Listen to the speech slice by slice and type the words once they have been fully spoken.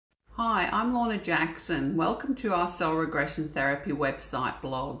Hi, I'm Lorna Jackson. Welcome to our Soul Regression Therapy website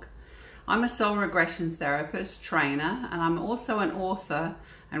blog. I'm a soul regression therapist, trainer, and I'm also an author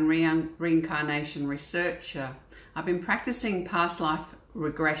and reincarnation researcher. I've been practicing past life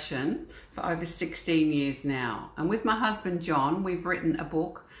regression for over 16 years now. And with my husband John, we've written a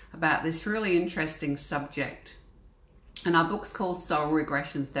book about this really interesting subject. And our book's called Soul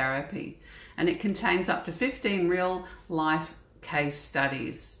Regression Therapy. And it contains up to 15 real life case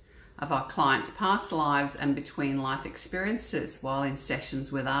studies of our clients' past lives and between life experiences while in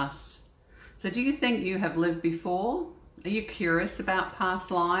sessions with us. So do you think you have lived before? Are you curious about past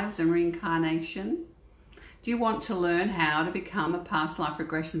lives and reincarnation? Do you want to learn how to become a past life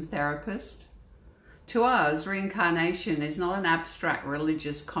regression therapist? To us, reincarnation is not an abstract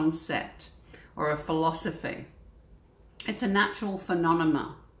religious concept or a philosophy. It's a natural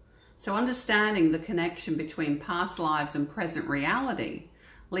phenomenon. So understanding the connection between past lives and present reality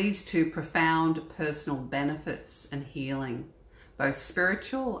leads to profound personal benefits and healing, both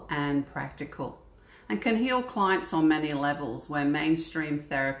spiritual and practical, and can heal clients on many levels where mainstream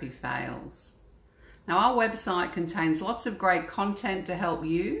therapy fails. Now, our website contains lots of great content to help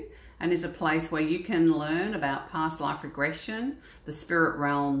you and is a place where you can learn about past life regression, the spirit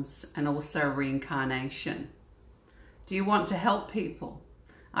realms, and also reincarnation. Do you want to help people?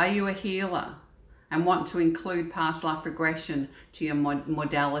 Are you a healer and want to include past life regression to your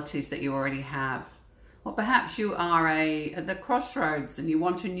modalities that you already have? Or perhaps you are at the crossroads and you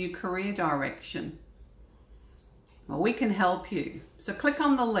want a new career direction. Well, we can help you. So click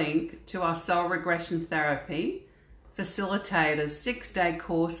on the link to our Soul Regression Therapy Facilitators 6-day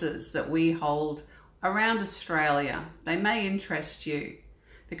courses that we hold around Australia. They may interest you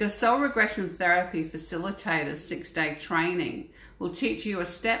because Soul Regression Therapy Facilitators 6-day training will teach you a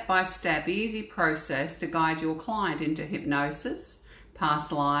step-by-step easy process to guide your client into hypnosis,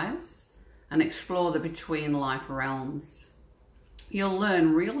 past lives, and explore the between life realms. You'll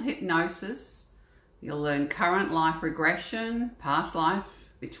learn real hypnosis, you'll learn current life regression, past life,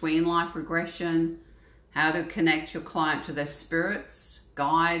 between life regression, how to connect your client to their spirits,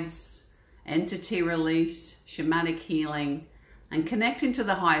 guides, entity release, shamanic healing, and connecting to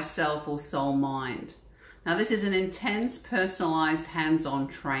the higher self or soul mind. Now, this is an intense, personalized, hands-on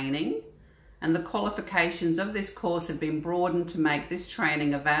training, and the qualifications of this course have been broadened to make this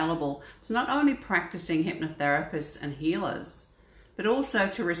training available to not only practicing hypnotherapists and healers, but also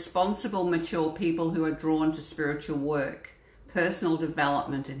to responsible, mature people who are drawn to spiritual work, personal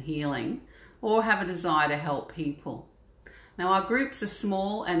development and healing, or have a desire to help people. Now, our groups are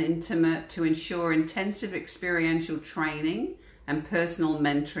small and intimate to ensure intensive experiential training and personal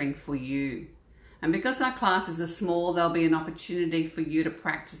mentoring for you. And because our classes are small, there'll be an opportunity for you to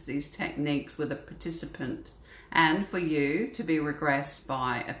practice these techniques with a participant and for you to be regressed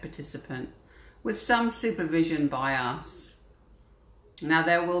by a participant with some supervision by us. Now,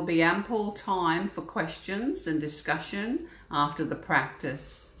 there will be ample time for questions and discussion after the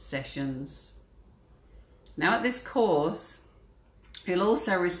practice sessions. Now, at this course, you'll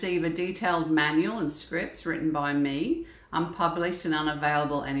also receive a detailed manual and scripts written by me, unpublished and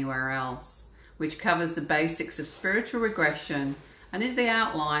unavailable anywhere else, which covers the basics of spiritual regression and is the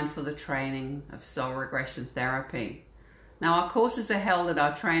outline for the training of soul regression therapy. Now, our courses are held at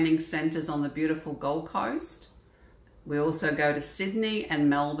our training centres on the beautiful Gold Coast. We also go to Sydney and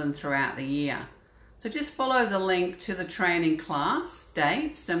Melbourne throughout the year. So just follow the link to the training class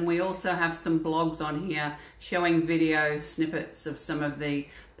dates, and we also have some blogs on here showing video snippets of some of the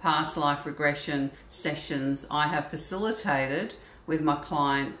past life regression sessions I have facilitated with my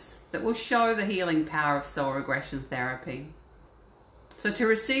clients that will show the healing power of soul regression therapy. So to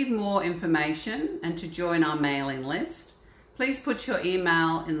receive more information and to join our mailing list, please put your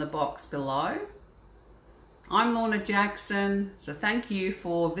email in the box below. I'm Lorna Jackson, so thank you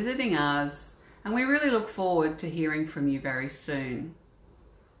for visiting us, and we really look forward to hearing from you very soon.